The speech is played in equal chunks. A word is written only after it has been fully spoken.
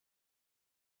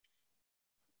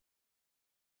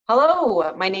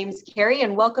Hello, my name's Carrie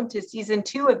and welcome to season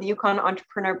 2 of the Yukon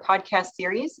Entrepreneur podcast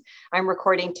series. I'm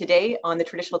recording today on the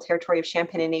traditional territory of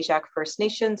Champagne-Unisakayak First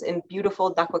Nations in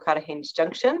beautiful Dakwakatahinge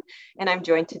Junction. And I'm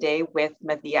joined today with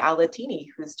Ieya Alatini,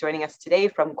 who's joining us today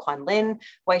from Kwanlin,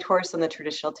 Whitehorse on the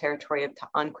traditional territory of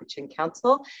Ta'an-Quechin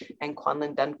Council and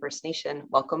Kwanlin Dun First Nation.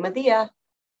 Welcome, Ieya.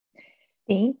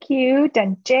 Thank you,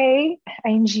 Dante.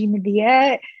 I'm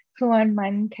Ieya, Huan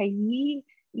Man Kai,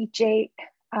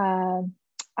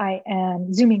 I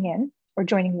am zooming in or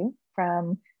joining you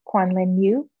from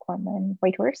Kwanlin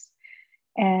Whitehorse.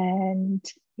 And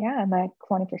yeah, I'm a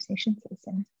Kwanlin First Nation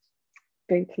citizen.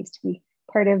 Very pleased to be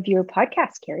part of your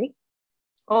podcast, Carrie.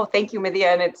 Oh, thank you,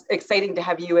 Ieya. And it's exciting to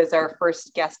have you as our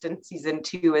first guest in season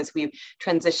 2 as we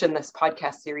transition this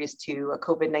podcast series to a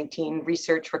COVID-19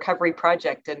 research recovery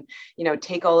project and,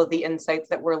 take all of the insights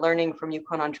that we're learning from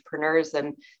Yukon entrepreneurs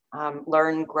and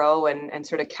learn, grow, and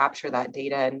sort of capture that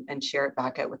data and share it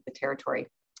back out with the territory.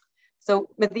 So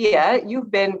Ieya, you've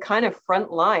been kind of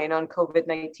front line on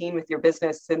COVID-19 with your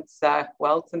business since the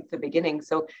beginning.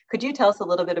 So could you tell us a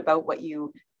little bit about what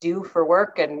you do for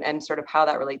work and sort of how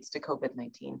that relates to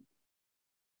COVID-19?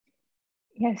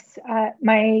 Yes,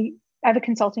 I have a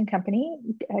consulting company,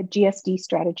 GSD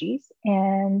Strategies,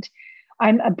 and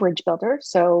I'm a bridge builder.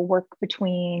 So work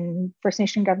between First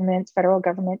Nation governments, federal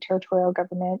government, territorial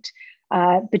government,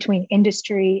 between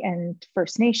industry and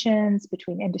First Nations,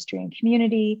 between industry and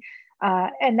community.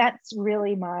 And that's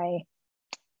really my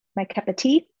cup of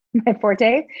tea, my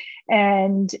forte.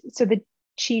 And so the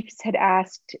chiefs had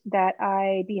asked that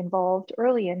I be involved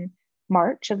early in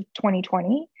March of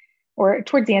 2020, or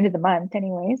towards the end of the month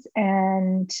anyways.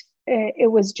 And it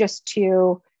was just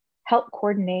to help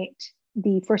coordinate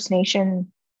the First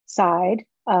Nation side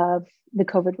of the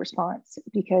COVID response,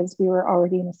 because we were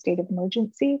already in a state of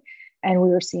emergency and we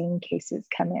were seeing cases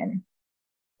come in.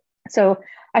 So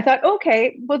I thought,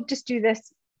 okay, we'll just do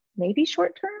this maybe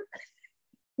short term.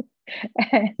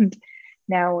 And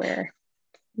now we're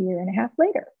a year and a half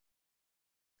later,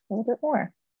 a little bit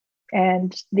more.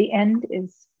 And the end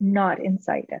is not in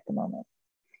sight at the moment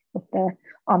with the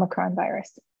Omicron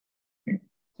virus.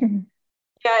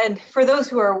 Yeah, and for those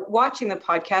who are watching the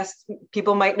podcast,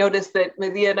 people might notice that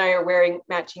Ieya and I are wearing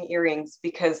matching earrings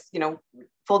because,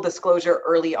 full disclosure,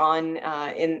 early on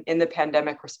in the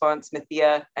pandemic response,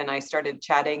 Ieya and I started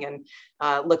chatting and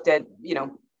looked at,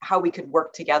 how we could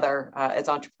work together as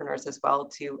entrepreneurs as well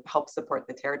to help support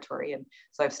the territory. And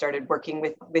so I've started working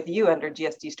with you under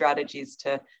GSD Strategies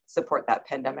to support that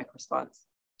pandemic response.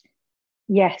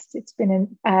 Yes, it's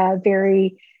been a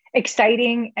very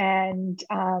exciting and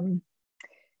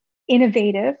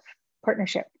innovative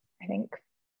partnership, I think.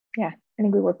 Yeah, I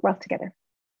think we work well together.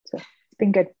 So it's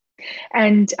been good.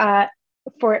 And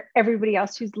for everybody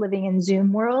else who's living in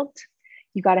Zoom world,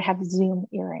 you got to have Zoom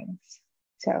earrings.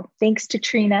 So thanks to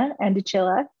Trina and to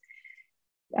Chilla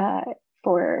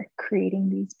for creating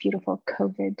these beautiful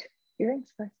COVID earrings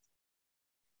for us.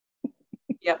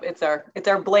 Yep, it's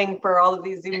our bling for all of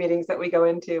these Zoom meetings that we go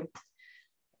into.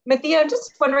 Ieya, I'm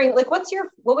just wondering, what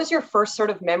was your first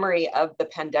sort of memory of the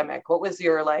pandemic? What was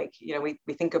your we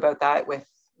think about that with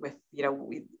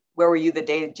where were you the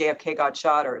day JFK got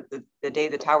shot or the day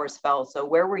the towers fell? So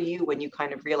where were you when you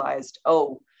kind of realized,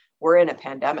 oh, we're in a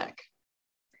pandemic?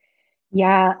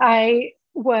 Yeah, I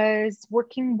was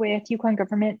working with Yukon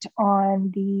government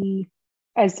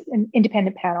as an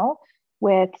independent panel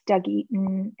with Doug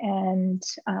Eaton and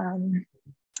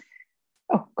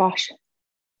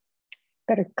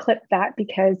better clip that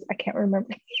because I can't remember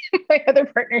my other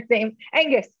partner's name.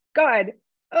 Angus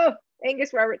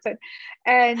Robertson.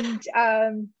 And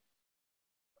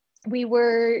we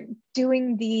were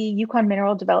doing the Yukon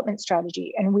Mineral Development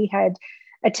Strategy, and we had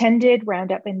attended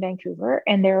Roundup in Vancouver,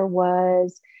 and there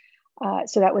was,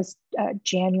 so that was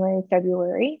January,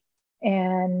 February,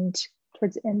 and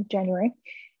towards the end of January.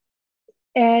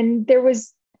 And there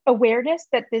was awareness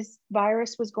that this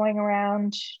virus was going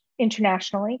around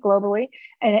internationally, globally,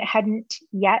 and it hadn't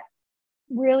yet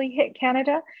really hit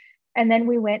Canada. And then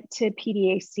we went to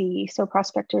PDAC, so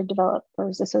Prospector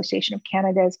Developers Association of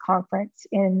Canada's conference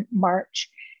in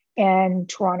March in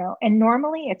Toronto. And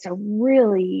normally it's a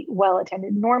really well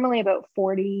attended, normally about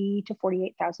 40 to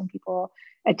 48,000 people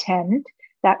attend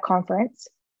that conference.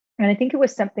 And I think it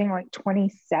was something like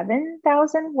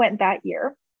 27,000 went that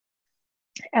year.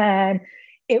 And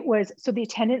so the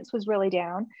attendance was really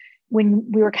down.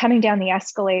 When we were coming down the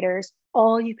escalators,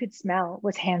 all you could smell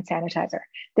was hand sanitizer.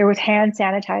 There was hand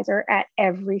sanitizer at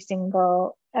every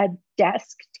single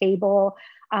desk, table.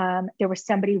 There was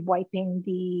somebody wiping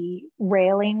the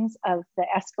railings of the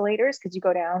escalators because you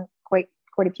go down quite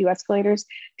a few escalators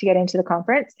to get into the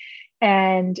conference.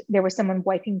 and there was someone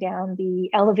wiping down the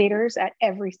elevators at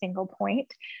every single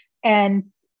point.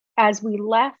 And as we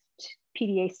left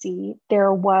PDAC,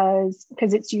 there was,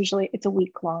 because it's a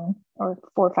week long or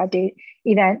 4 or 5 day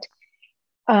event,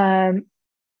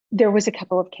 there was a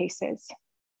couple of cases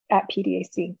at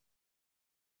PDAC.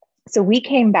 So we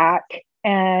came back,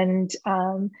 and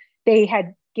they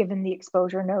had given the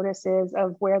exposure notices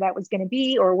of where that was going to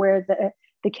be, or where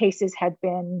the cases had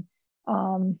been,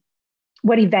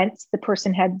 what events the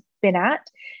person had been at,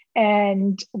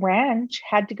 and Ranch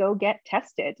had to go get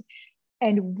tested.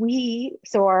 And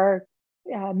so our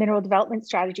mineral development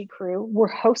strategy crew were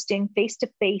hosting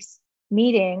face-to-face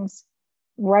meetings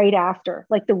right after,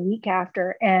 like the week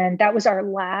after. And that was our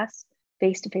last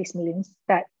face-to-face meetings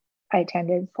that I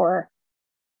attended for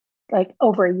like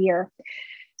over a year.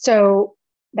 So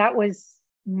that was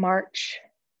March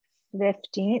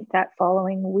 15th, that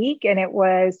following week. And it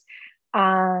was,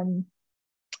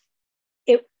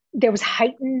 there was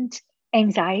heightened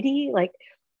anxiety. Like,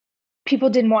 people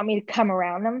didn't want me to come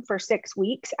around them for 6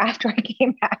 weeks after I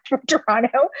came back from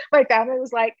Toronto. My family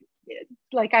was like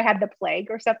I had the plague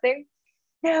or something.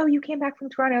 No, you came back from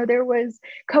Toronto. There was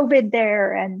COVID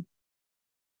there. And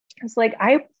I was like,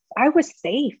 I was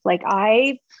safe. Like,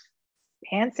 I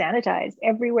hand sanitized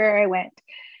everywhere I went.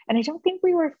 And I don't think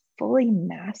we were fully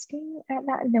masking at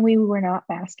that. And then we were not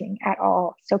masking at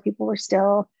all. So people were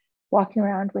still walking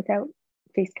around without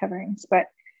face coverings, but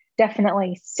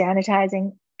definitely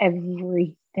sanitizing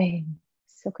everything.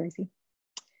 So crazy.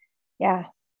 Yeah.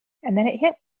 And then it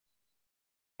hit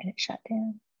and it shut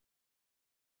down.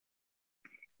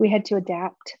 We had to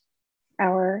adapt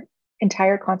our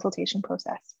entire consultation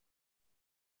process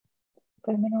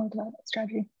for the mineral development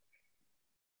strategy.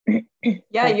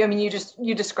 Yeah,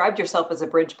 you described yourself as a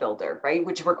bridge builder, right?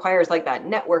 Which requires like that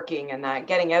networking and that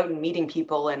getting out and meeting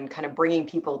people and kind of bringing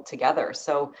people together.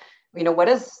 So, what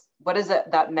is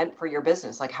it that meant for your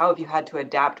business? Like, how have you had to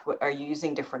adapt? What, are you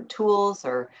using different tools,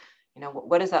 or,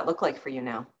 what does that look like for you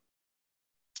now?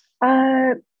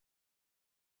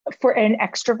 For an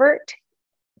extrovert,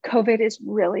 COVID is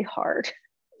really hard.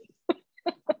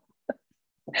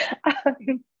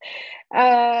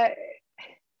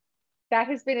 That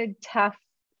has been a tough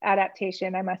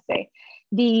adaptation, I must say.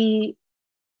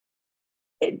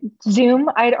 Zoom,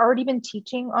 I'd already been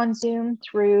teaching on Zoom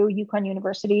through Yukon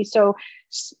University. So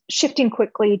shifting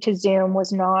quickly to Zoom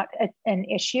was not an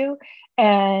issue.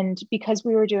 And because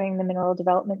we were doing the mineral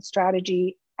development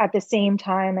strategy at the same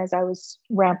time as I was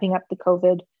ramping up the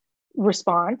COVID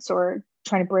response, or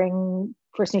trying to bring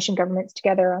First Nation governments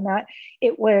together on that,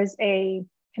 it was a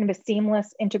kind of a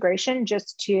seamless integration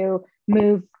just to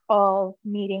move all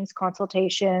meetings,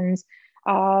 consultations,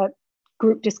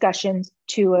 group discussions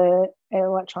to an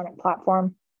electronic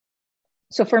platform.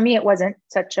 So for me, it wasn't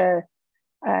such a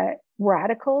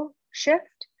radical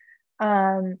shift.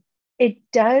 It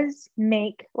does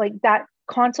make like that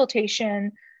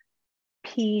consultation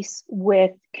piece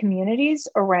with communities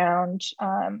around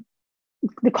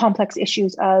the complex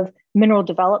issues of mineral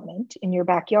development in your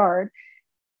backyard.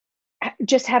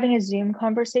 Just having a Zoom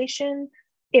conversation,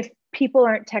 if people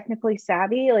aren't technically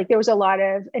savvy, like there was a lot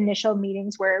of initial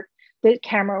meetings where the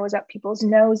camera was up people's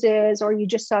noses, or you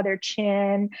just saw their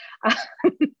chin,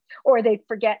 or they'd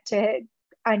forget to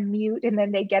unmute and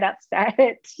then they get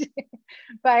upset.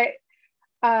 But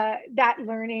that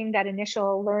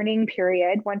initial learning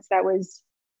period, once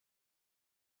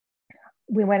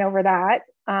we went over that,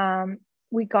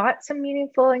 we got some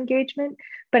meaningful engagement,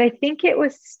 but I think it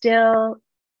was still,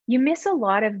 you miss a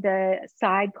lot of the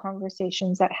side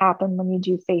conversations that happen when you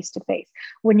do face-to-face,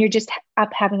 when you're just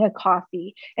up having a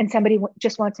coffee and somebody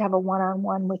just wants to have a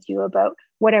one-on-one with you about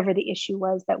whatever the issue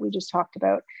was that we just talked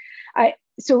about.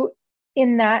 So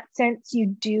in that sense, you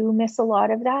do miss a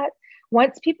lot of that.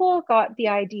 Once people got the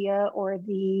idea or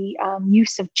the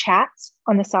use of chats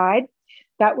on the side,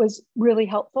 that was really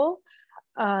helpful.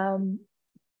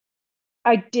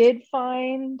 I did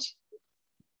find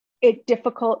it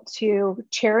difficult to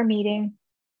chair a meeting,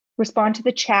 respond to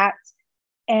the chats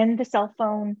and the cell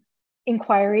phone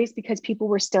inquiries, because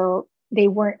people they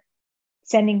weren't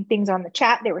sending things on the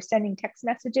chat. They were sending text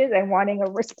messages and wanting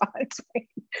a response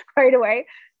right away.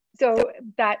 So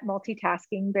that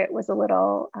multitasking bit was a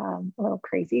little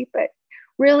crazy, but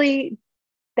really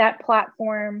that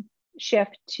platform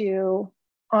shift to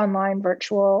online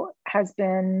virtual has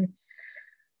been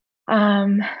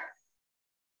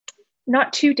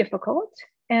not too difficult.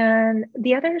 And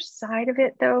the other side of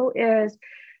it, though, is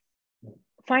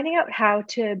finding out how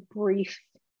to brief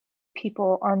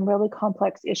people on really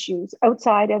complex issues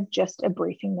outside of just a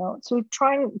briefing note. So we're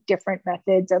trying different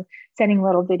methods of sending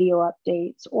little video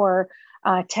updates or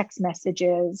text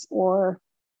messages or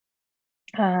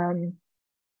email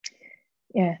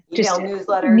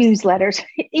newsletters,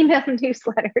 email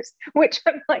newsletters, which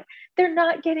I'm like, they're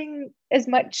not getting as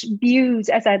much views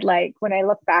as I'd like when I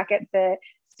look back at the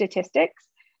statistics.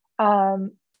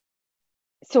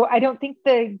 So I don't think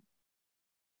the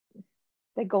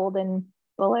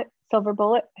silver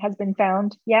bullet has been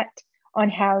found yet on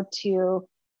how to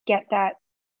get that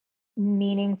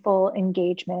meaningful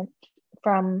engagement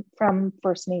from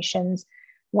First Nations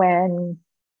when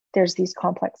there's these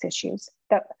complex issues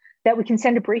that we can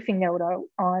send a briefing note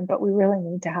on, but we really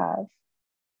need to have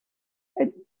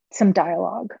some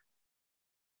dialogue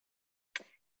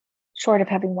short of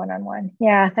having one-on-one.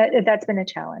 Yeah, that's been a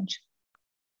challenge.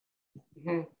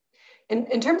 Mm-hmm.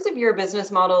 In terms of your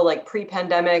business model, like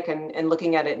pre-pandemic and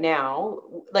looking at it now,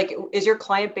 like, is your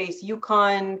client base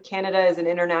Yukon, Canada, is an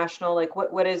international? Like,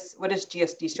 what does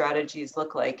GSD Strategies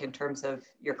look like in terms of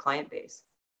your client base?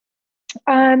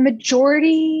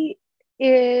 Majority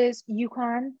is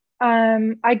Yukon.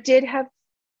 I did have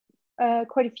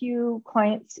quite a few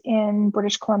clients in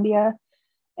British Columbia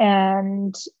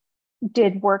and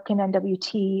did work in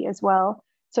NWT as well.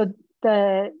 So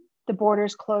the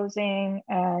borders closing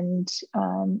and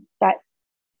that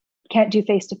can't do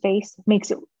face-to-face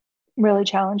makes it really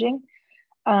challenging.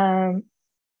 So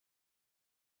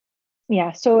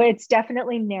it's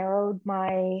definitely narrowed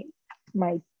my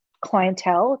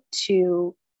clientele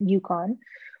to Yukon,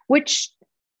 which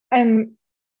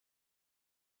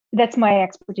that's my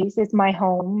expertise. It's my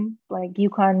home. Like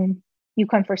Yukon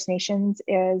First Nations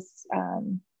is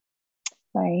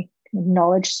my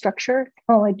knowledge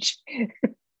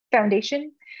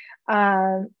foundation.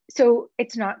 So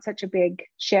it's not such a big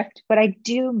shift, but I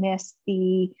do miss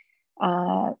the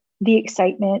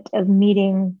excitement of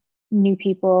meeting new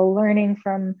people, learning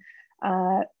from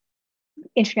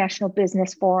international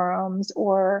business forums,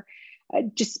 or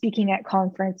just speaking at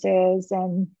conferences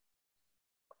and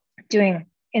doing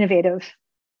innovative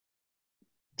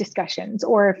discussions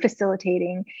or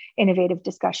facilitating innovative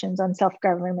discussions on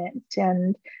self-government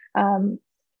and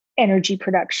energy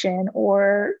production,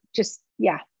 or just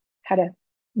how to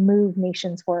move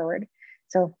nations forward.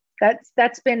 So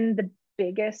that's been the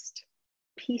biggest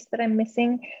piece that I'm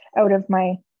missing out of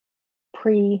my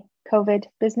pre-COVID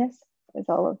business, is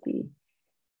all of the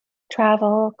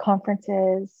travel,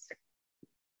 conferences,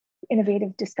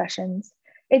 innovative discussions.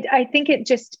 I think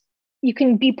you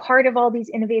can be part of all these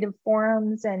innovative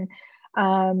forums and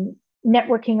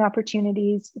networking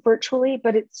opportunities virtually,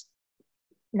 but it's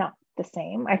not the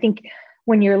same. I think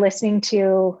when you're listening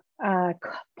to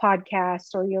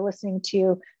podcasts or you're listening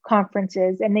to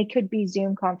conferences, and they could be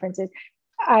Zoom conferences,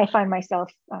 I find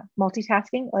myself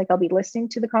multitasking. Like I'll be listening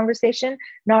to the conversation,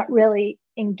 not really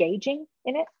engaging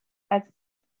in it,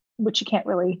 which you can't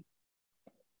really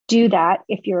do that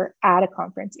if you're at a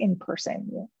conference in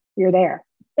person. You're there.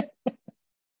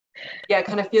 Yeah, it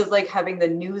kind of feels like having the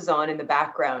news on in the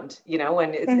background,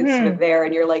 when it's sort of there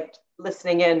and you're like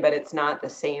listening in, but it's not the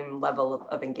same level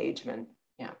of engagement.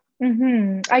 Yeah.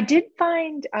 Mm-hmm. I did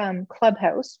find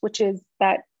Clubhouse, which is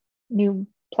that new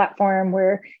platform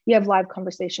where you have live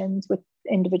conversations with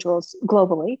individuals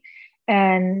globally.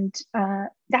 And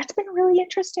that's been really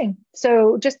interesting.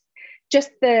 So just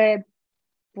the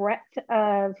breadth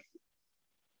of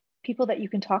people that you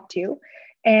can talk to,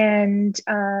 and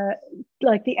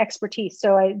like the expertise.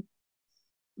 So I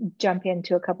jump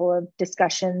into a couple of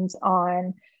discussions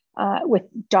on with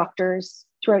doctors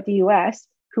throughout the US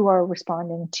who are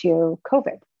responding to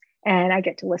COVID. And I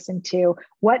get to listen to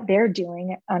what they're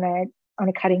doing on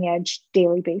a cutting edge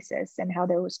daily basis and how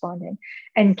they're responding,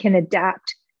 and can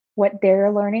adapt what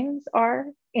their learnings are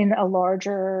in a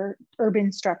larger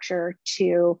urban structure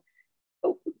to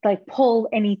like pull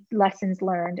any lessons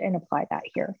learned and apply that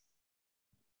here.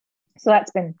 So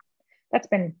that's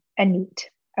been a neat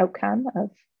outcome of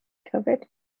COVID, I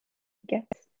guess.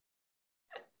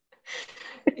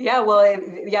 Yeah, well,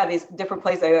 these different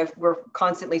places, we're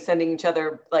constantly sending each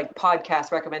other like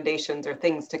podcast recommendations or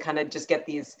things to kind of just get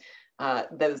these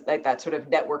those like that sort of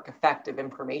network effect of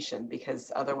information,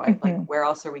 because otherwise, like, where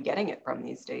else are we getting it from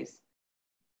these days?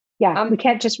 Yeah, we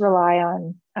can't just rely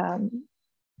on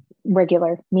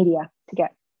regular media to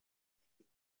get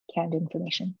canned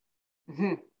information.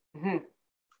 Mm-hmm. Mm-hmm.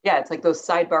 Yeah, it's like those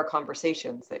sidebar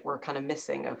conversations that we're kind of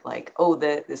missing, of like,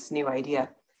 this new idea.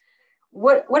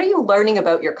 What are you learning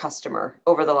about your customer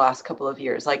over the last couple of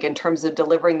years, like in terms of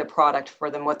delivering the product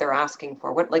for them, what they're asking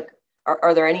for? What, like,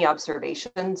 are there any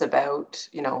observations about,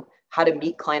 how to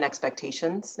meet client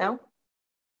expectations now?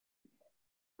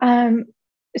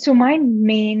 So my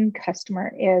main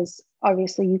customer is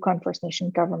obviously Yukon First Nation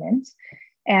governments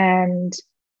and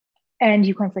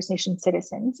Yukon First Nation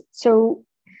citizens. So,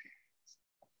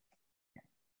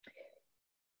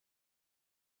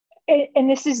 and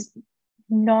this is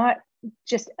not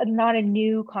a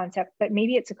new concept, but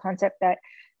maybe it's a concept that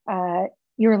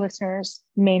your listeners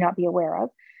may not be aware of.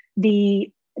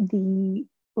 The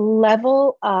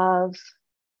level of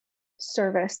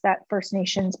service that First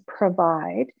Nations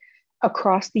provide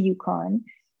across the Yukon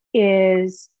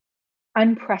is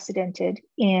unprecedented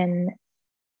in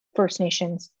First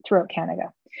Nations throughout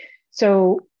Canada.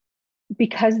 So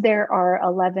because there are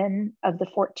 11 of the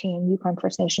 14 Yukon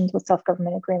First Nations with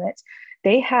self-government agreements,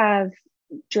 they have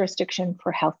jurisdiction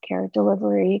for healthcare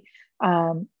delivery,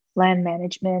 land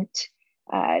management,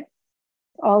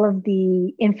 all of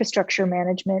the infrastructure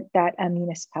management that a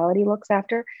municipality looks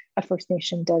after. A First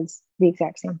Nation does the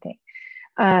exact same thing.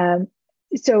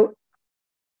 So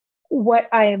what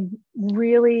has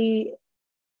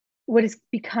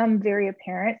become very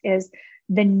apparent is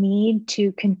the need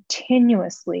to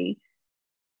continuously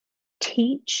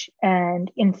teach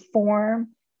and inform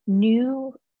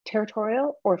new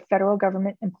territorial or federal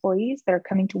government employees that are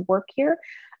coming to work here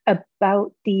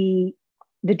about the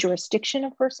jurisdiction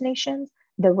of First Nations,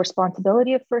 the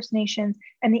responsibility of First Nations,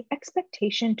 and the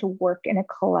expectation to work in a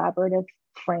collaborative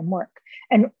framework.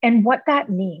 And what that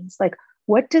means, like,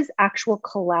 what does actual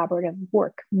collaborative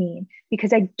work mean?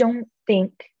 Because I don't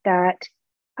think that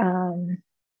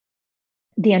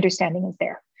the understanding is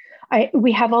there.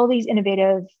 We have all these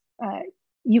innovative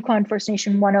Yukon First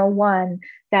Nation 101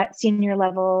 that senior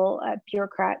level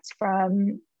bureaucrats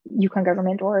from Yukon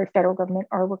government or federal government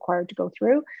are required to go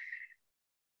through.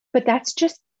 But that's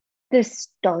just the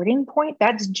starting point.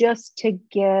 That's just to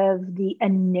give the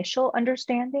initial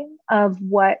understanding of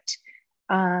what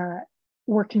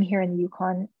working here in the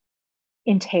Yukon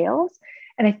entails.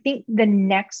 And I think the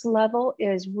next level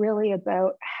is really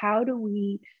about how do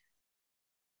we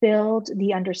build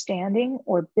the understanding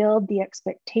or build the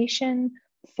expectation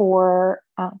for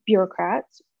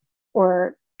bureaucrats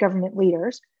or government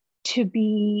leaders to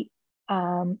be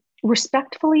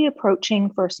respectfully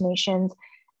approaching First Nations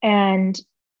and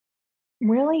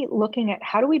really looking at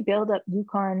how do we build up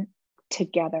Yukon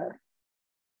together.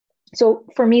 So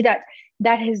for me, that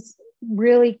has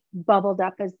really bubbled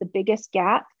up as the biggest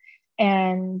gap.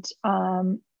 And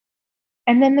then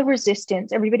the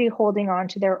resistance, everybody holding on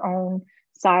to their own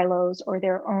silos or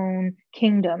their own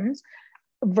kingdoms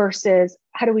versus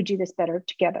how do we do this better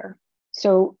together?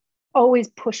 So always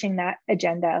pushing that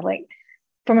agenda, like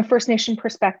from a First Nation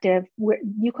perspective,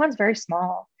 Yukon's very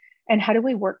small. And how do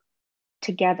we work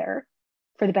together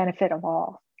for the benefit of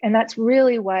all? And that's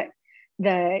really what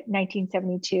the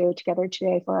 1972 Together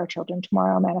Today for Our Children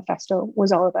Tomorrow manifesto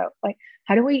was all about. Like,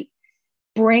 how do we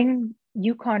bring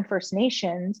Yukon First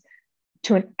Nations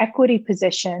to an equity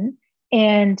position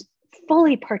and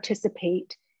fully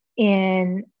participate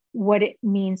in what it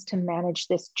means to manage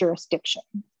this jurisdiction?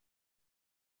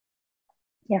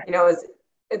 Yeah. You know,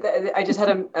 I just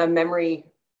had a memory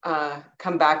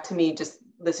come back to me just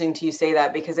listening to you say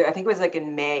that, because I think it was like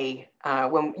in May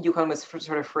when Yukon was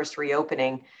sort of first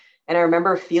reopening. And I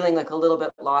remember feeling like a little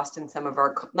bit lost in some of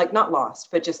our, like not lost,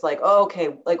 but just like, oh,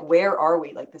 okay, like where are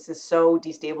we? Like this is so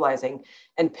destabilizing.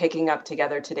 And picking up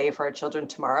Together Today for Our Children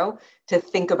Tomorrow to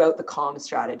think about the calm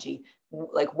strategy.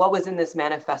 Like what was in this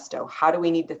manifesto? How do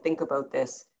we need to think about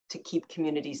this to keep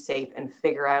communities safe and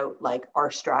figure out like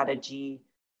our strategy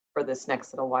for this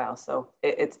next little while? So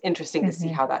it's interesting to see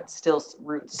how that still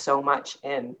roots so much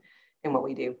in what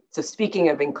we do. So speaking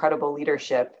of incredible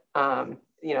leadership,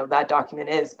 you know, that document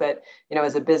is, but, you know,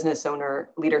 as a business owner,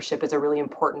 leadership is a really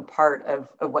important part of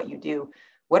what you do.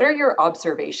 What are your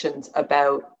observations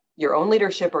about your own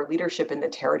leadership or leadership in the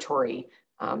territory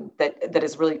that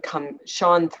has really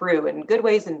shone through in good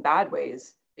ways and bad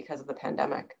ways because of the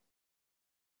pandemic?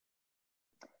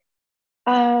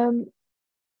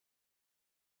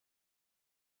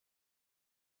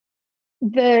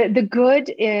 The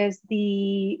good is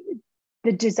the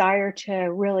desire to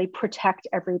really protect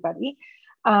everybody,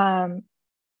 and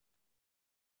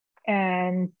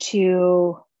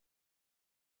to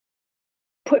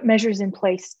put measures in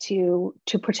place to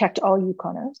protect all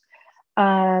Yukoners.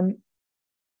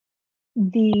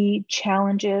 The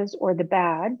challenges or the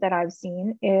bad that I've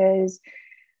seen is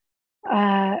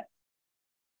the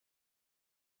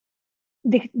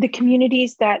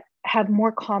communities that have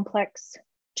more complex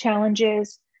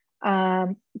challenges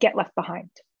get left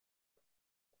behind.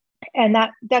 And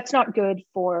that's not good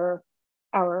for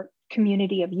our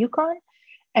community of Yukon.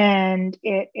 And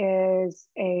it is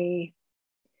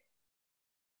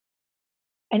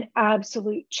an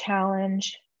absolute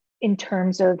challenge in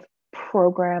terms of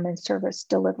program and service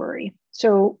delivery.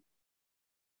 So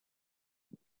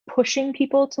pushing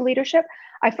people to leadership,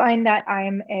 I find that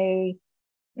I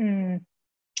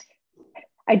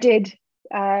did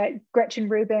Gretchen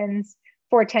Rubin's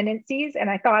 4 Tendencies, and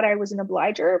I thought I was an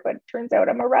obliger, but it turns out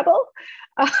I'm a rebel.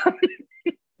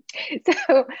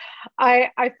 So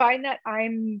I find that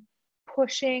I'm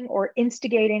pushing or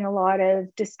instigating a lot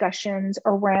of discussions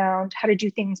around how to do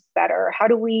things better. How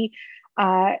do we,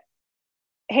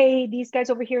 hey, these guys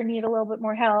over here need a little bit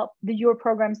more help. Your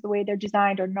programs, the way they're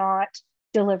designed, are not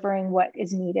delivering what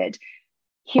is needed.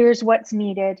 Here's what's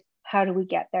needed. How do we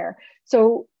get there?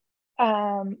 So,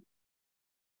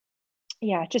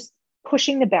 just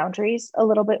pushing the boundaries a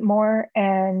little bit more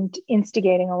and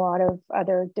instigating a lot of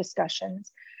other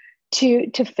discussions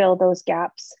to fill those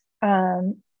gaps.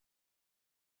 I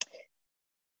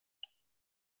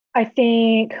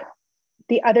think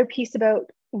the other piece about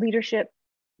leadership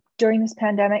during this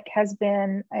pandemic has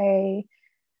been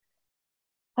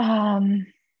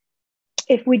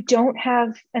if we don't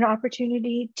have an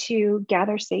opportunity to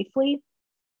gather safely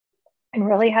and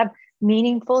really have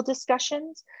meaningful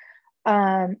discussions,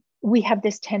 we have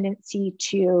this tendency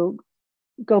to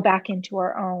go back into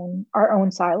our own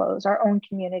silos, our own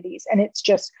communities. And it's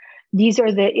just, these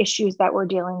are the issues that we're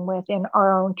dealing with in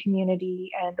our own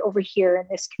community, and over here in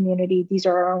this community, these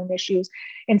are our own issues,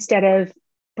 instead of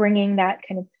bringing that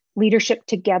kind of leadership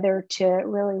together to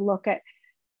really look at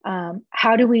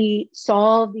how do we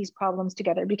solve these problems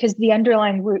together, because the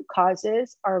underlying root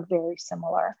causes are very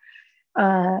similar.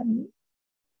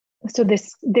 So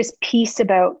this piece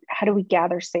about how do we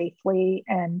gather safely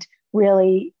and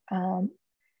really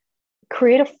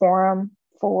create a forum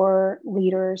for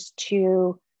leaders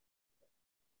to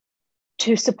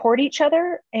support each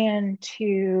other and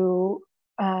to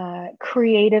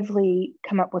creatively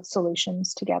come up with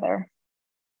solutions together.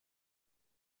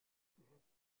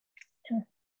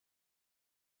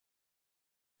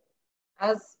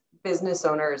 As business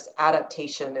owners,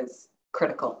 adaptation is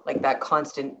critical, like that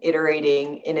constant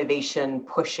iterating, innovation,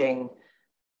 pushing.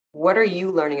 What are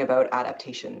you learning about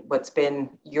adaptation? What's been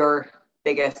your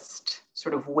biggest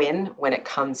sort of win when it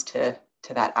comes to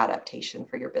that adaptation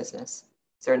for your business?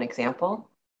 Is there an example?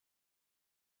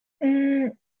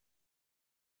 The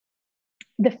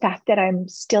fact that I'm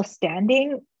still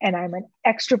standing and I'm an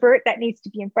extrovert that needs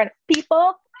to be in front of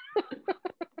people.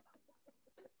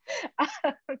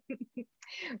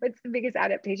 What's the biggest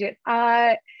adaptation?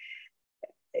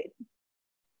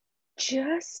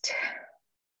 Just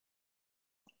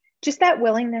that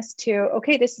willingness to,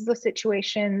 okay, this is the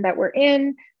situation that we're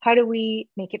in. How do we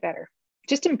make it better?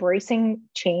 Just embracing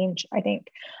change, I think.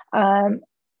 I'm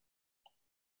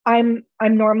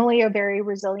normally a very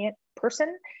resilient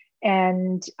person,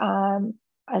 and I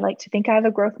like to think I have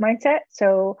a growth mindset.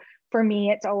 So for me,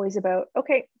 it's always about,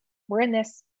 okay, we're in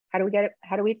this. How do we get it?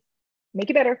 How do we make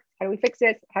it better? How do we fix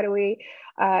it? How do we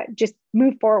just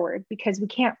move forward? Because we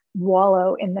can't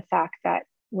wallow in the fact that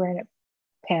we're in a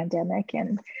pandemic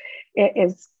and it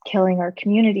is killing our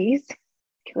communities,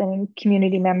 killing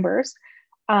community members.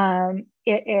 It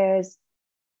is,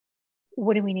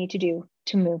 what do we need to do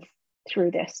to move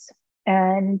through this?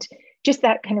 And just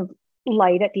that kind of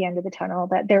light at the end of the tunnel,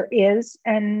 that there is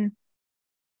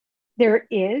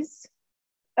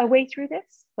a way through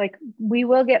this. Like, we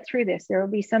will get through this. There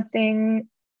will be something,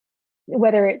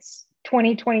 whether it's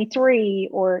 2023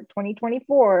 or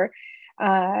 2024,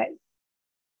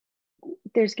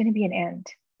 there's going to be an end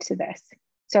to this.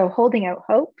 So holding out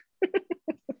hope,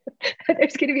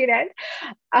 there's going to be an end.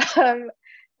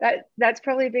 That's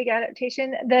probably a big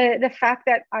adaptation. The fact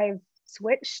that I've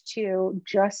switched to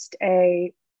just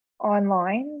a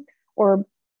online or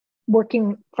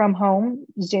working from home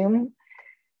Zoom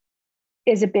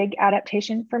is a big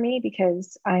adaptation for me,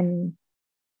 because I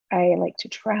like to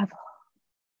travel.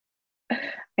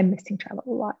 I'm missing travel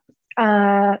a lot.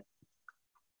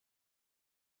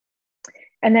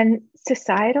 And then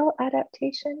societal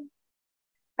adaptation,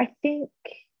 I think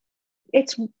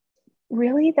it's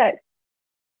really that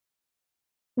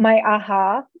my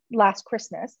aha last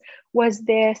Christmas was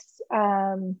this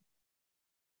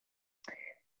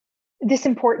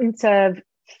importance of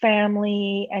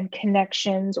family and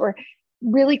connections, or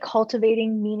really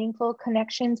cultivating meaningful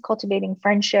connections, cultivating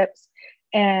friendships,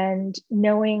 and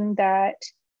knowing that,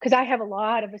 because I have a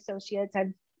lot of associates,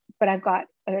 but I've got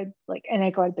and I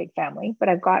got a big family, but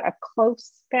I've got a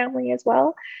close family as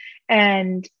well.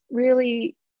 And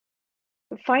really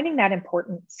finding that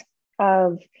importance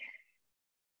of,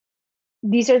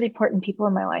 these are the important people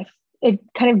in my life. It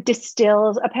kind of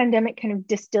a pandemic kind of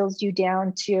distills you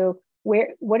down to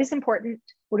what is important,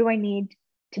 What do I need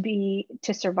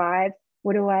to survive?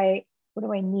 What do I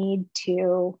need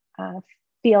to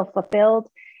feel fulfilled?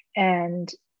 And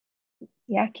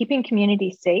yeah, keeping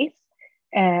community safe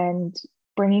and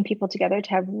bringing people together to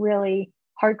have really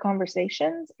hard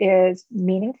conversations is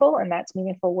meaningful, and that's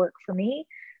meaningful work for me.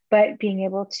 But being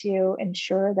able to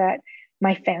ensure that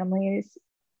my family is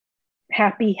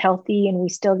happy, healthy, and we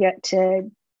still get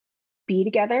to be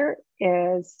together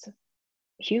is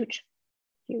huge,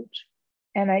 huge.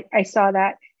 And I saw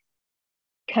that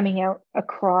coming out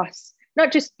across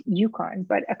not just Yukon,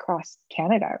 but across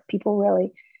Canada. People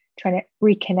really trying to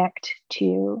reconnect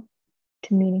to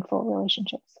meaningful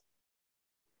relationships.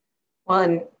 Well,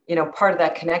 and part of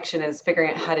that connection is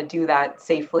figuring out how to do that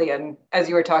safely. And as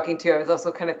you were talking to, I was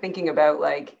also kind of thinking about,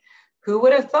 like, who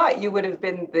would have thought you would have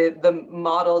been the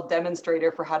model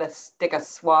demonstrator for how to stick a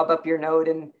swab up your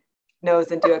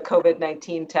nose and do a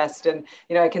COVID-19 test. And,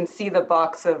 I can see the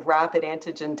box of rapid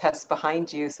antigen tests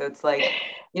behind you. So it's like,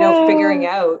 figuring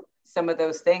out some of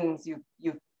those things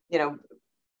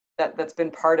that's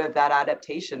been part of that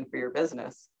adaptation for your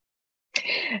business.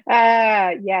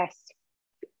 Yes.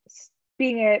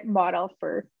 Being a model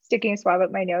for sticking a swab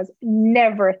up my nose,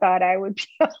 never thought I would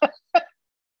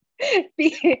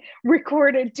be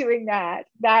recorded doing that.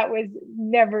 That was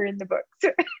never in the books.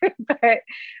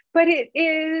 but it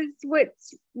is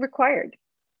what's required.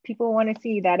 People want to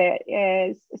see that it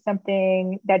is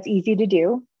something that's easy to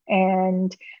do,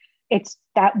 and it's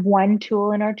that one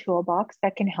tool in our toolbox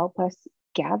that can help us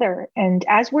gather. And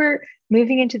as we're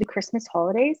moving into the Christmas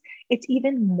holidays, it's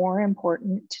even more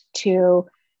important to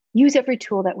use every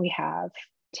tool that we have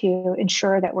to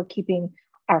ensure that we're keeping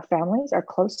our families, our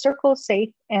close circles safe,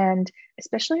 and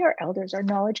especially our elders, our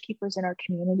knowledge keepers in our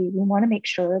community. We want to make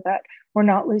sure that we're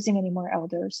not losing any more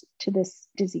elders to this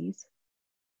disease,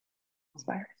 this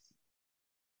virus.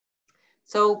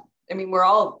 So, we're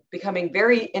all becoming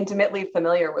very intimately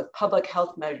familiar with public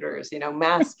health measures,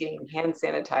 masking, hand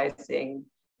sanitizing,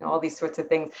 all these sorts of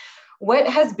things. What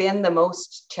has been the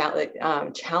most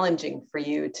challenging for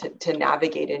you to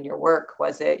navigate in your work?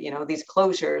 Was it, these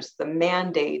closures, the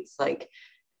mandates, like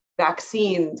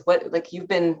vaccines? You've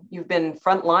been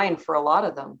frontline for a lot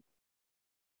of them.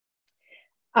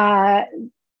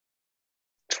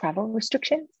 Travel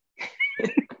restrictions.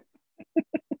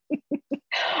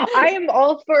 I am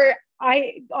all for,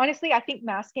 honestly, I think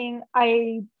masking,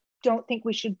 I don't think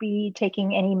we should be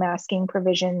taking any masking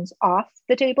provisions off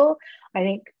the table. I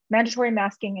think mandatory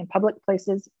masking in public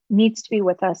places needs to be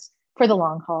with us for the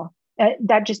long haul.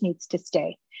 That just needs to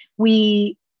stay.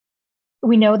 We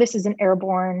know this is an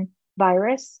airborne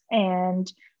virus,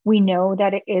 and we know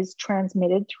that it is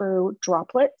transmitted through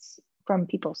droplets from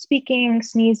people speaking,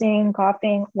 sneezing,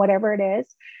 coughing, whatever it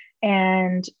is.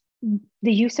 And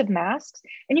the use of masks,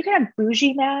 and you can have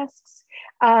bougie masks.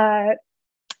 I've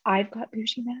got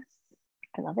bougie masks.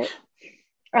 I love it.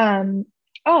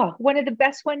 One of the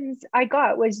best ones I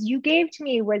got you gave to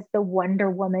me was the Wonder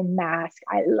Woman mask.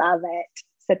 I love it.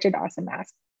 Such an awesome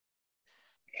mask.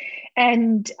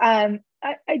 And I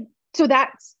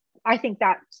think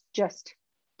that's just,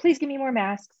 please give me more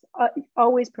masks.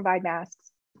 Always provide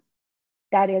masks.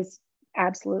 That is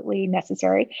absolutely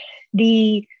necessary.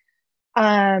 The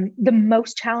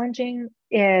most challenging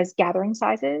is gathering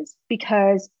sizes,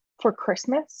 because for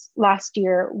Christmas last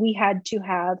year, we had to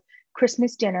have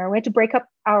Christmas dinner. We had to break up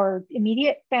our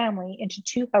immediate family into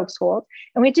 2 households,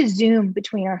 and we had to Zoom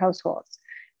between our households.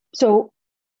 So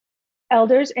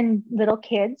elders and little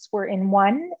kids were in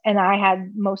one, and I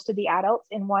had most of the adults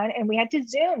in one, and we had to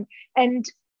Zoom and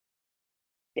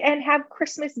have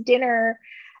Christmas dinner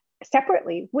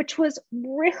separately, which was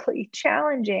really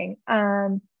challenging.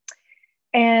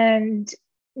 And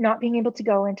not being able to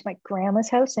go into my grandma's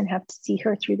house and have to see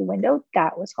her through the window,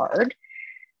 that was hard.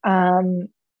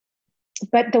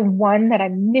 But the one that I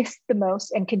missed the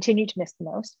most and continue to miss the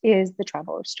most is the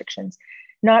travel restrictions.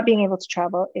 Not being able to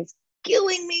travel is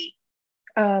killing me.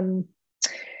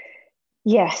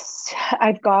 Yes,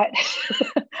 I've got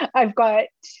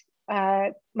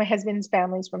my husband's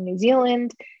family's from New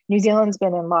Zealand. New Zealand's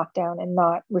been in lockdown and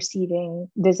not receiving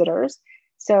visitors.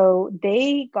 So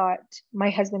my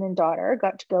husband and daughter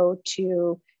got to go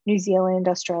to New Zealand,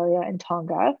 Australia, and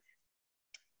Tonga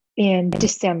in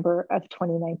December of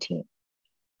 2019.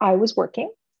 I was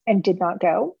working and did not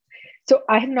go. So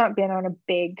I have not been on a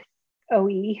big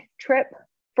OE trip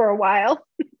for a while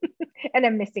and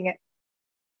I'm missing it.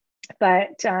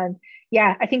 But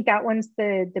I think that one's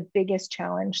the biggest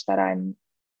challenge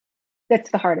that's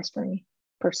the hardest for me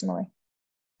personally.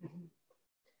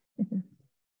 Mm-hmm. Mm-hmm.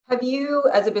 Have you,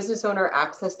 as a business owner,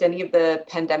 accessed any of the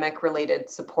pandemic-related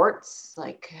supports?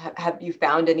 Like, have you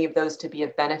found any of those to be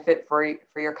of benefit for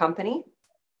your company?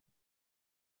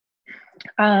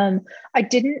 I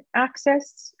didn't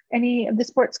access any of the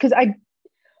supports because I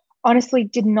honestly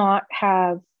did not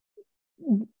have.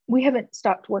 We haven't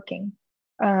stopped working.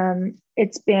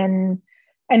 It's been,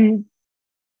 and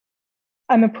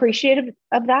I'm appreciative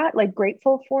of that, like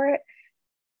grateful for it.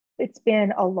 It's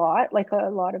been a lot, like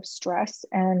a lot of stress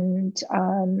and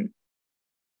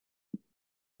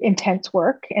intense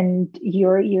work, and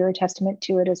you're a testament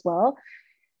to it as well.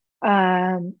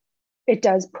 It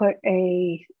does put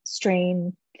a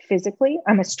strain physically.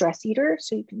 I'm a stress eater,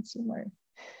 so you can see my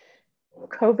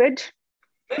COVID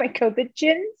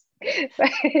gins. But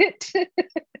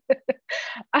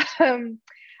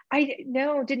I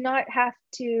did not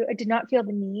feel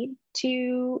the need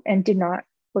to, and did not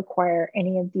require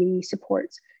any of the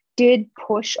supports. Did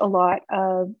push a lot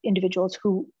of individuals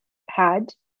who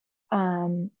had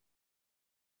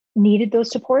needed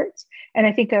those supports. And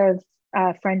I think of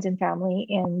friends and family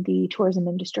in the tourism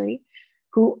industry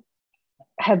who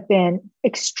have been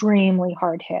extremely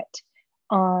hard hit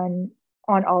on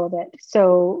all of it.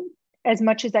 So as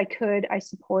much as I could, I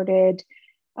supported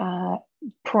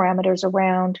parameters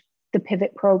around the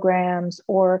pivot programs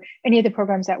or any of the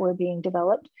programs that were being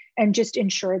developed, and just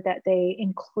ensured that they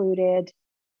included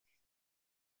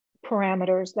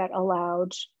parameters that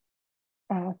allowed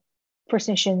First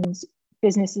Nations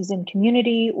businesses in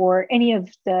community, or any of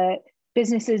the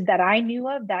businesses that I knew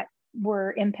of that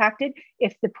were impacted,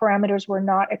 if the parameters were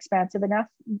not expansive enough,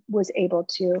 was able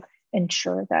to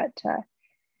ensure that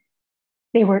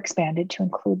they were expanded to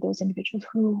include those individuals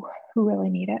who really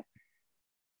need it.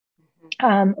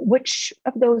 Which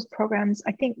of those programs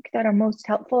I think that are most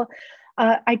helpful?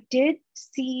 I did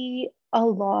see a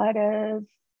lot of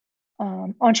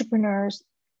entrepreneurs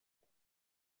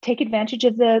take advantage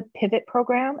of the pivot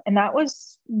program, and that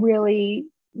was really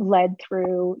led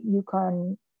through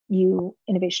Yukon U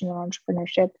Innovation and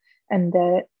Entrepreneurship and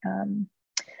the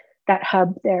that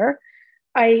hub there.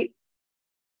 I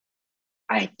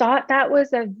thought that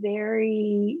was a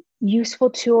very useful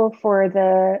tool for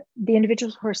the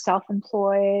individuals who are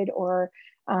self-employed or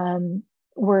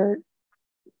were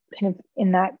kind of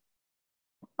in that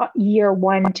year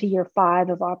 1 to year 5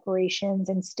 of operations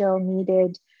and still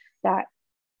needed that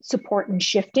support in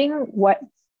shifting what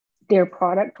their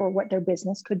product or what their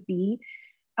business could be.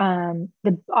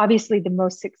 Obviously the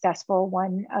most successful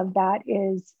one of that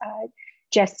is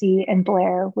Jesse and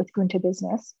Blair with Gunta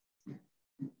Business.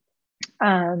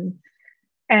 And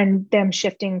them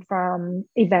shifting from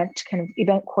event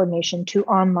coordination to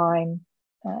online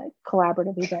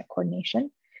collaborative event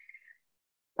coordination.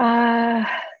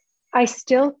 I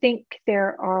still think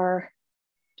there are,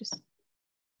 just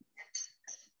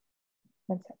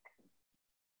one sec.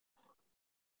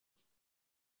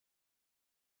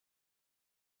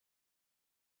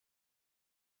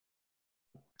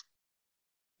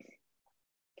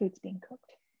 Food's being cooked.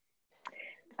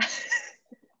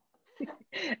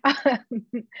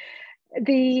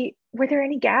 Were there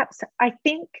any gaps? I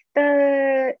think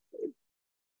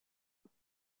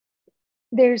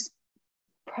there's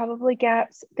probably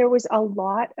gaps. There was a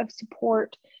lot of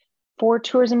support for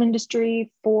tourism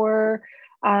industry, for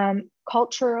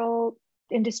cultural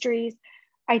industries.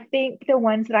 I think the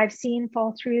ones that I've seen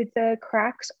fall through the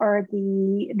cracks are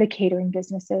the catering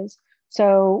businesses.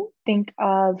 So think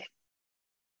of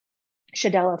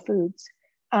Shadella Foods.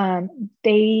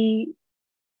 They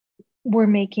were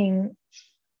making,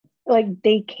 like,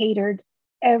 they catered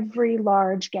every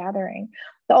large gathering.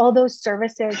 All those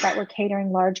services that were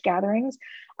catering large gatherings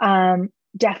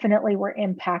definitely were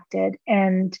impacted,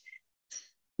 and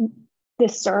the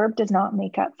CERB does not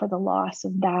make up for the loss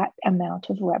of that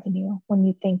amount of revenue. When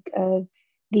you think of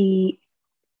the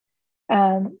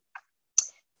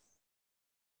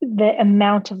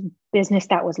amount of business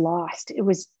that was lost, it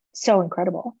was so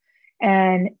incredible.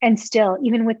 And still,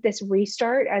 even with this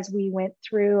restart, as we went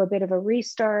through a bit of a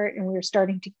restart and we were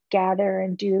starting to gather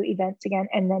and do events again,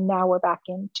 and then now we're back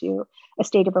into a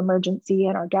state of emergency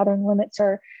and our gathering limits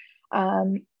are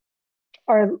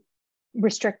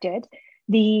restricted.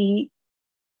 The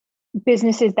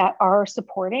businesses that are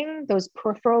supporting those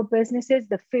peripheral businesses,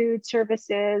 the food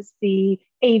services, the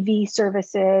AV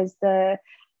services, the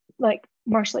like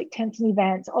Marsh Lake tents and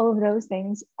events, all of those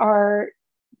things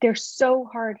they're so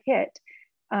hard hit.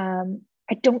 I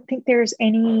don't think there's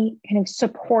any kind of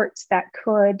supports that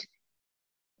could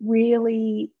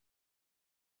really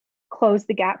close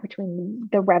the gap between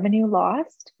the revenue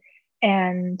lost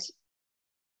and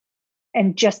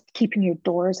just keeping your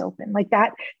doors open. Like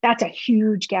that's a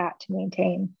huge gap to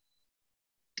maintain.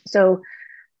 So,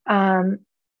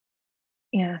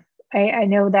 yeah, I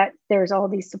know that there's all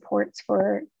these supports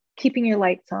for keeping your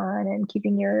lights on and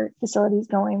keeping your facilities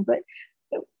going, but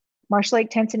Marsh Lake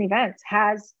Tents and Events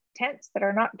has tents that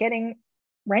are not getting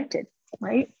rented,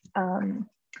 right?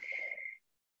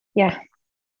 Yeah,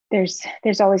 there's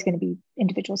always going to be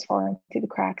individuals falling through the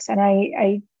cracks. And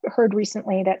I heard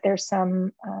recently that there's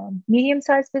some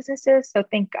medium-sized businesses. So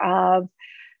think of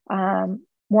 1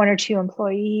 or 2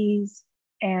 employees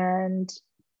and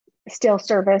still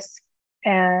service,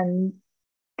 and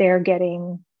they're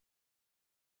getting,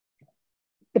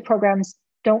 the programs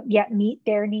don't yet meet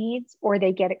their needs, or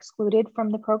they get excluded from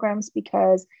the programs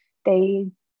because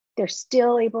they're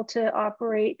still able to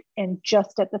operate and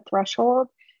just at the threshold.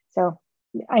 So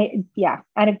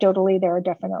anecdotally, there are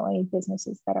definitely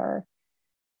businesses that are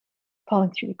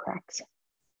falling through the cracks.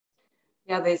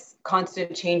 Yeah, this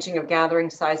constant changing of gathering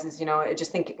sizes, I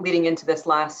just think leading into this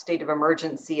last state of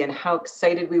emergency and how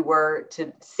excited we were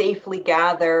to safely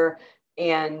gather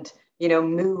and,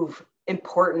 move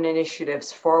important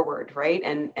initiatives forward, right?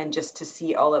 And just to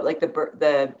see all of like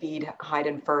the bead, hide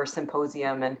and fur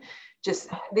symposium, and just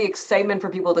the excitement for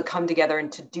people to come together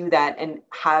and to do that and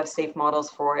have safe models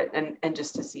for it, and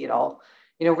just to see it all,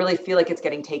 really feel like it's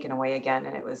getting taken away again.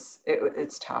 And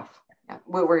it's tough.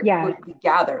 Yeah. We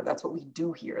gather. That's what we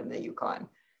do here in the Yukon.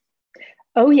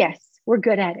 Oh yes, we're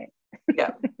good at it.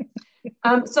 Yeah.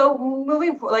 So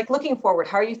looking forward,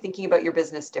 how are you thinking about your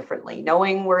business differently?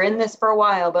 Knowing we're in this for a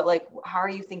while, but how are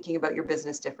you thinking about your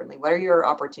business differently? What are your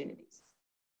opportunities?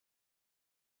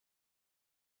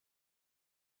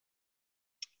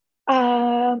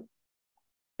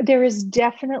 There is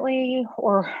definitely,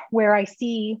 or where I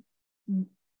see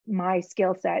my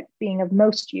skill set being of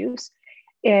most use,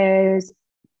 is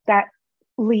that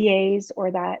liaise, or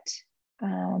that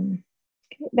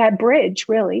bridge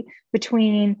really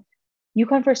between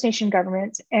Yukon First Nation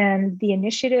governments and the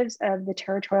initiatives of the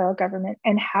territorial government.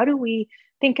 And how do we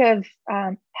think of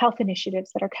health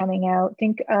initiatives that are coming out?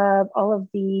 Think of all of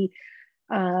the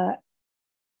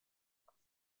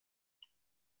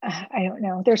I don't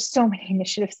know. There's so many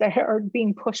initiatives that are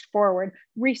being pushed forward,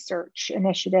 research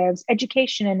initiatives,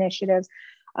 education initiatives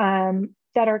that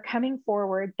are coming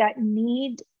forward that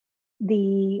need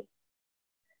the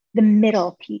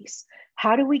middle piece.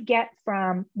 How do we get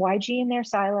from YG in their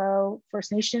silo,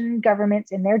 First Nation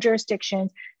governments in their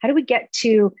jurisdictions, how do we get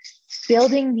to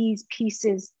building these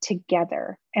pieces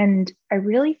together? And I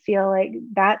really feel like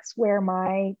that's where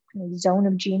my zone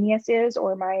of genius is,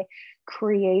 or my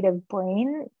creative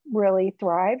brain really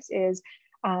thrives, is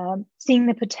seeing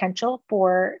the potential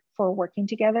for working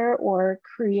together, or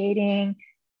creating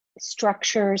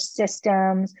structures,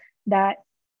 systems that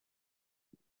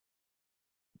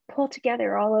pull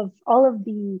together all of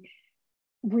the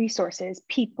resources,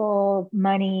 people,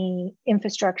 money,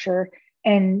 infrastructure,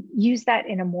 and use that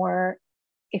in a more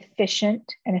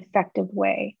efficient and effective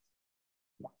way.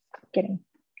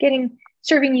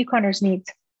 Serving Yukoners' needs.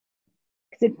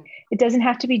 Because it doesn't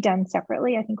have to be done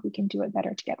separately. I think we can do it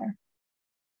better together.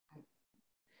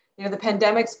 The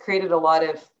pandemic's created a lot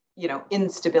of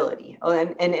instability,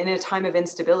 and in a time of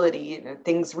instability,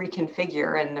 things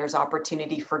reconfigure, and there's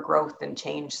opportunity for growth and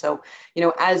change. So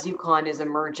as Yukon is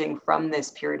emerging from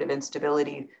this period of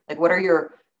instability, what are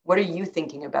you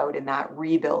thinking about in that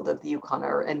rebuild of the Yukon,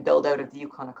 and build out of the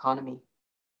Yukon economy?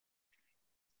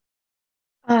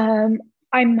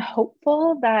 I'm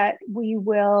hopeful that we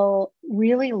will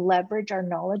really leverage our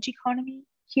knowledge economy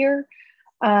here.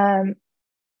 And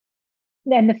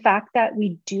the fact that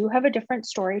we do have a different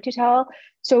story to tell.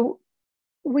 So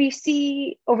we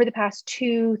see over the past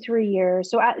 2-3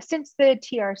 years, so since the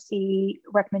TRC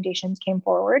recommendations came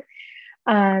forward,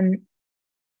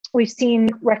 we've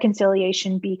seen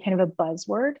reconciliation be kind of a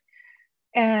buzzword.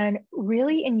 And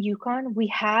really in Yukon, we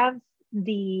have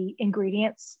the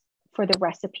ingredients for the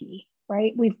recipe,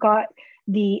 right? We've got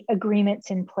the agreements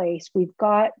in place. We've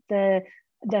got the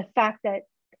fact that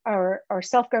our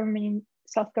self-governing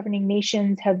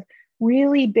nations have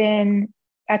really been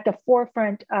at the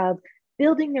forefront of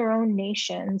building their own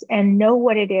nations and know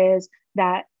what it is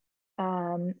that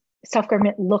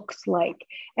self-government looks like,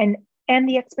 and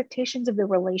the expectations of the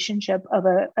relationship of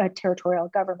a territorial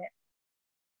government.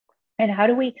 And how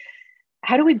do we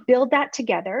build that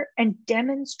together and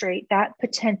demonstrate that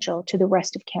potential to the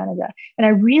rest of Canada? And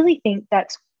I really think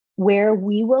that's where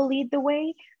we will lead the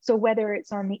way. So whether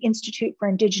it's on the Institute for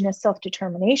Indigenous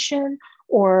Self-Determination,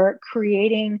 or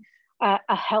creating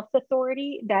a health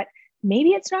authority that maybe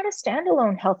it's not a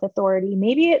standalone health authority,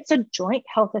 maybe it's a joint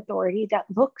health authority that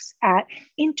looks at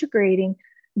integrating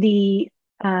the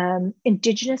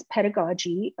Indigenous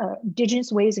pedagogy,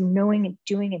 Indigenous ways of knowing and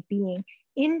doing and being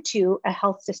into a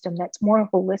health system that's more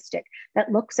holistic,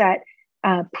 that looks at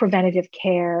preventative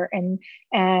care and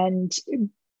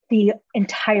the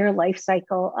entire life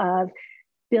cycle of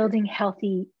building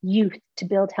healthy youth, to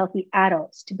build healthy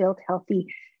adults, to build healthy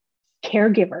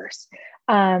caregivers,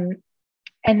 and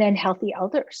then healthy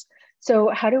elders. So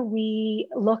how do we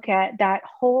look at that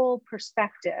whole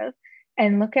perspective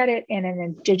and look at it in an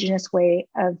Indigenous way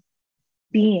of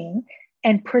being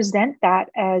and present that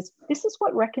as this is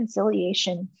what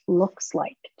reconciliation looks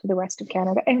like to the rest of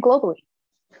Canada and globally?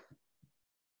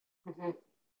 Mm-hmm.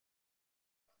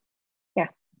 Yeah.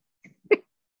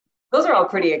 Those are all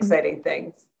pretty exciting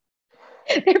things.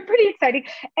 They're pretty exciting.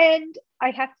 And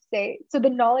I have to say, so the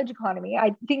knowledge economy,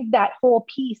 I think that whole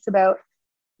piece about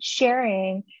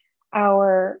sharing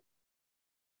our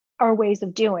ways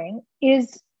of doing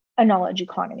is a knowledge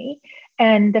economy.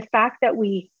 And the fact that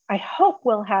I hope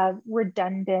we'll have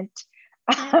redundant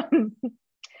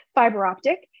fiber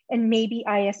optic and maybe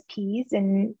ISPs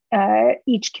in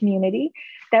each community,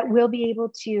 that we'll be able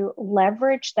to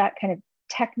leverage that kind of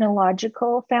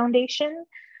technological foundation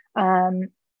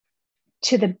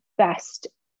to the best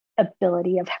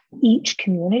ability of each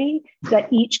community, so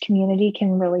that each community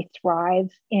can really thrive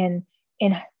in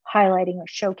highlighting or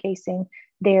showcasing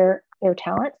their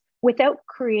talents without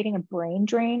creating a brain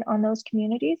drain on those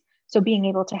communities. So being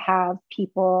able to have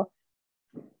people,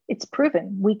 it's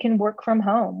proven, we can work from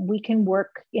home, we can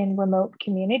work in remote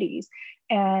communities,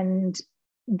 and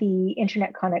the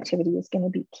internet connectivity is going to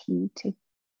be key to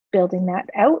building that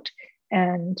out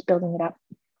and building it up.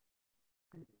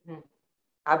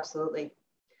 Absolutely.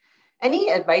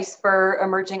 Any advice for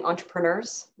emerging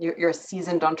entrepreneurs? You're a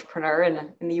seasoned entrepreneur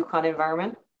in the Yukon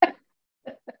environment.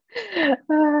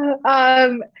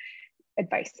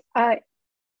 Advice.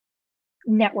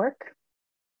 Network.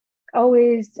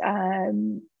 Always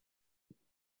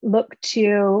look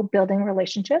to building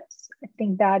relationships. I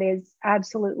think that is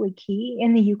absolutely key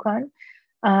in the Yukon.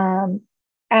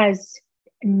 As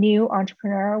a new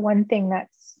entrepreneur, one thing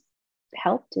that's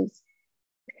helped is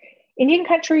Indian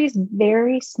country is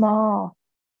very small.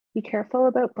 Be careful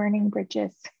about burning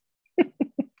bridges.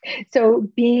 So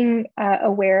being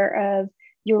aware of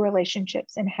your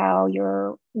relationships and how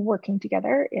you're working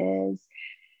together is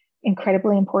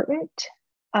incredibly important.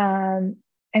 And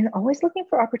always looking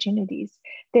for opportunities.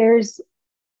 There's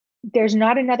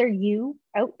not another you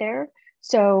out there.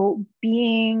 So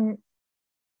being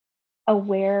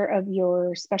aware of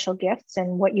your special gifts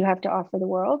and what you have to offer the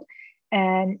world,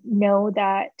 and know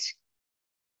that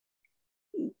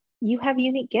you have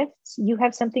unique gifts, you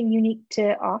have something unique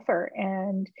to offer,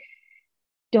 and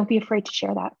don't be afraid to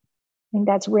share that. I think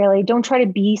that's really, don't try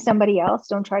to be somebody else.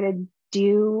 Don't try to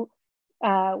do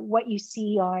what you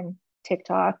see on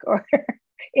TikTok or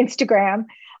Instagram,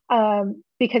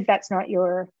 because that's not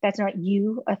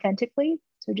you authentically.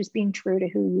 So just being true to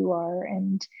who you are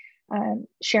and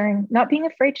sharing, not being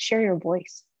afraid to share your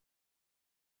voice.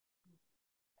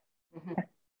 Mm-hmm.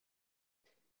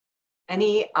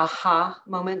 Any aha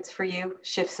moments for you,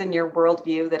 shifts in your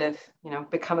worldview that have,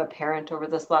 become apparent over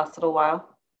this last little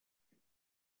while?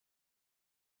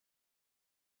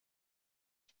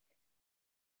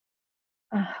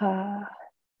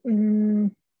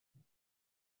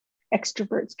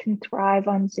 Extroverts can thrive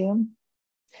on Zoom.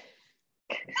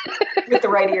 With the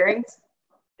right earrings?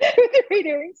 With the right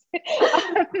earrings.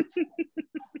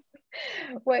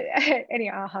 What, any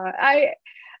aha?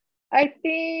 I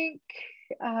think,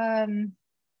 I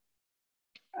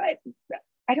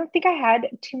don't think I had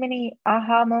too many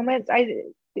aha moments.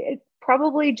 It's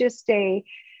probably just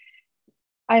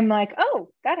I'm like, oh,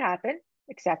 that happened,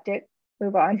 accept it,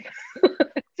 move on.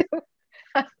 So,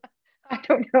 I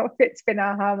don't know if it's been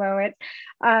aha moments.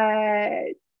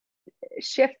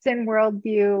 Shifts in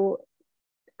worldview.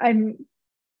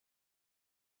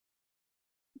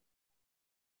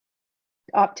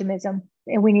 Optimism,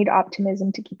 and we need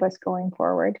optimism to keep us going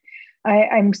forward.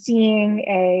 I'm seeing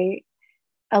a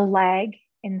lag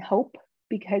in hope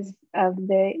because of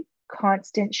the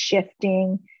constant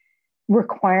shifting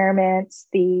requirements,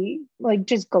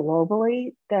 just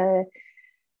globally, the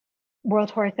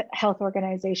World Health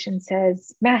Organization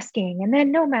says masking and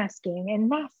then no masking and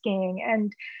masking.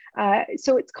 And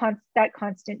so it's that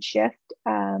constant shift.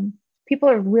 People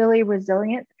are really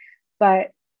resilient,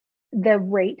 but the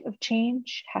rate of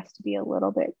change has to be a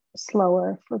little bit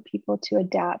slower for people to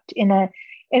adapt in a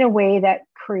way that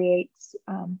creates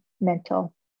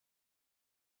mental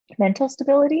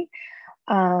stability,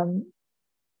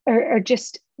 or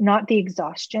just not the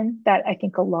exhaustion that I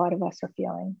think a lot of us are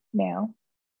feeling now.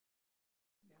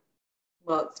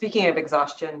 Well, speaking of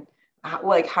exhaustion, how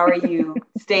are you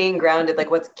staying grounded?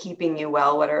 Like, what's keeping you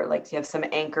well? What are, like, do you have some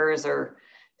anchors or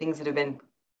things that have been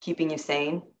keeping you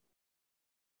sane?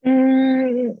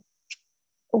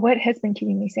 What has been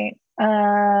keeping me sane?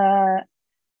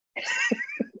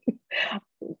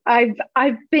 I've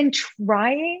been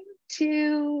trying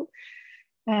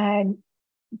uh,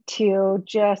 to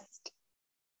just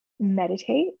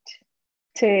meditate,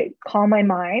 to calm my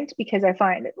mind, because I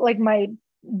find like my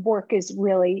work is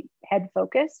really head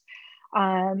focused.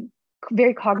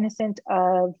 Very cognizant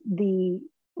of the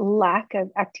lack of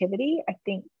activity, I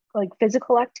think, like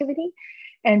physical activity,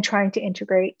 and trying to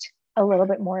integrate a little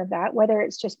bit more of that, whether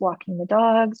it's just walking the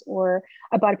dogs, or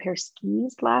I bought a pair of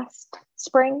skis last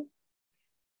spring.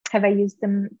 Have I used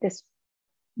them this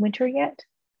winter yet?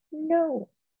 No,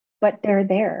 but they're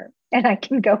there and I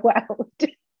can go out.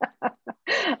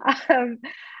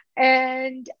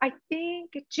 And I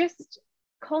think just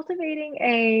cultivating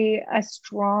a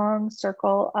strong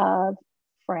circle of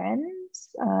friends,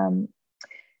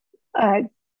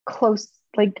 close,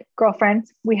 like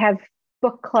girlfriends. We have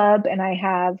book club, and I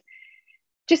have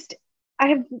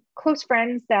close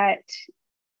friends that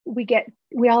we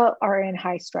all are in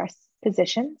high stress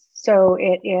positions. So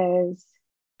it is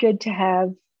good to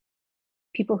have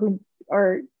people who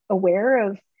are aware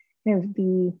of,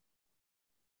 the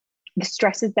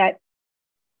stresses that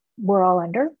we're all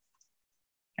under,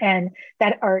 and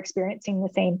that are experiencing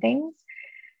the same things.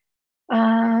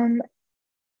 And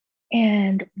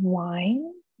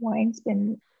wine's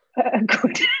been a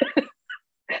good,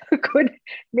 a good,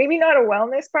 maybe not a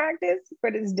wellness practice,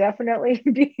 but it's definitely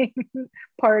being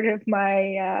part of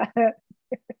my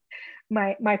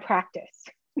my practice.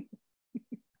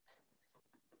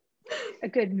 A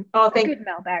good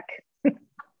Malbec.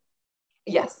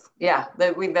 Yes, yeah,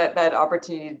 that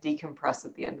opportunity to decompress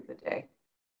at the end of the day.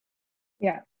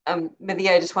 Yeah.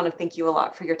 Medea, I just want to thank you a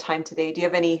lot for your time today. Do you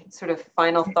have any sort of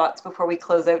final thoughts before we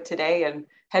close out today and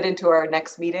head into our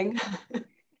next meeting?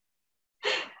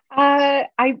 I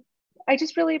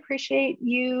just really appreciate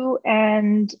you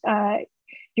and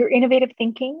your innovative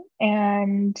thinking,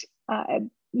 and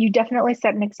you definitely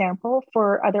set an example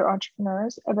for other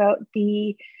entrepreneurs about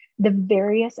the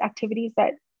various activities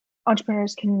that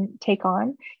entrepreneurs can take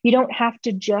on. You don't have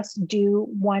to just do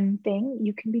one thing.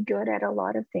 You can be good at a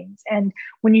lot of things. And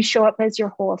when you show up as your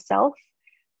whole self,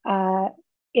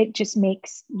 it just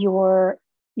makes your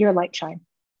light shine.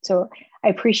 So I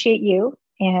appreciate you,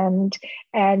 and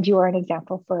you are an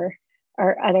example for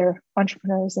our other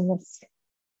entrepreneurs in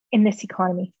this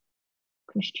economy.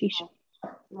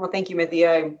 Well, thank you,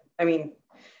 Medea. I mean,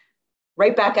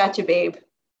 right back at you, babe,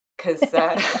 because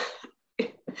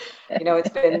it's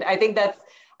been, I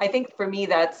think for me,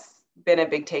 that's been a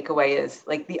big takeaway, is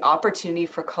like the opportunity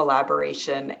for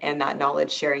collaboration and that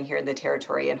knowledge sharing here in the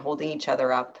territory and holding each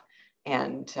other up.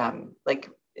 And that's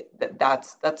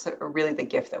really the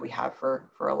gift that we have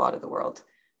for a lot of the world,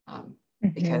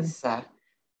 because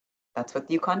that's what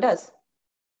the Yukon does.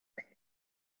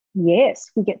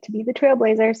 Yes, we get to be the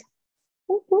trailblazers.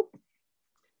 Whoop, whoop.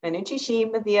 Nanuchishi,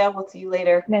 Medea, we'll see you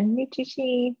later.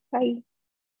 Nanuchishi, bye.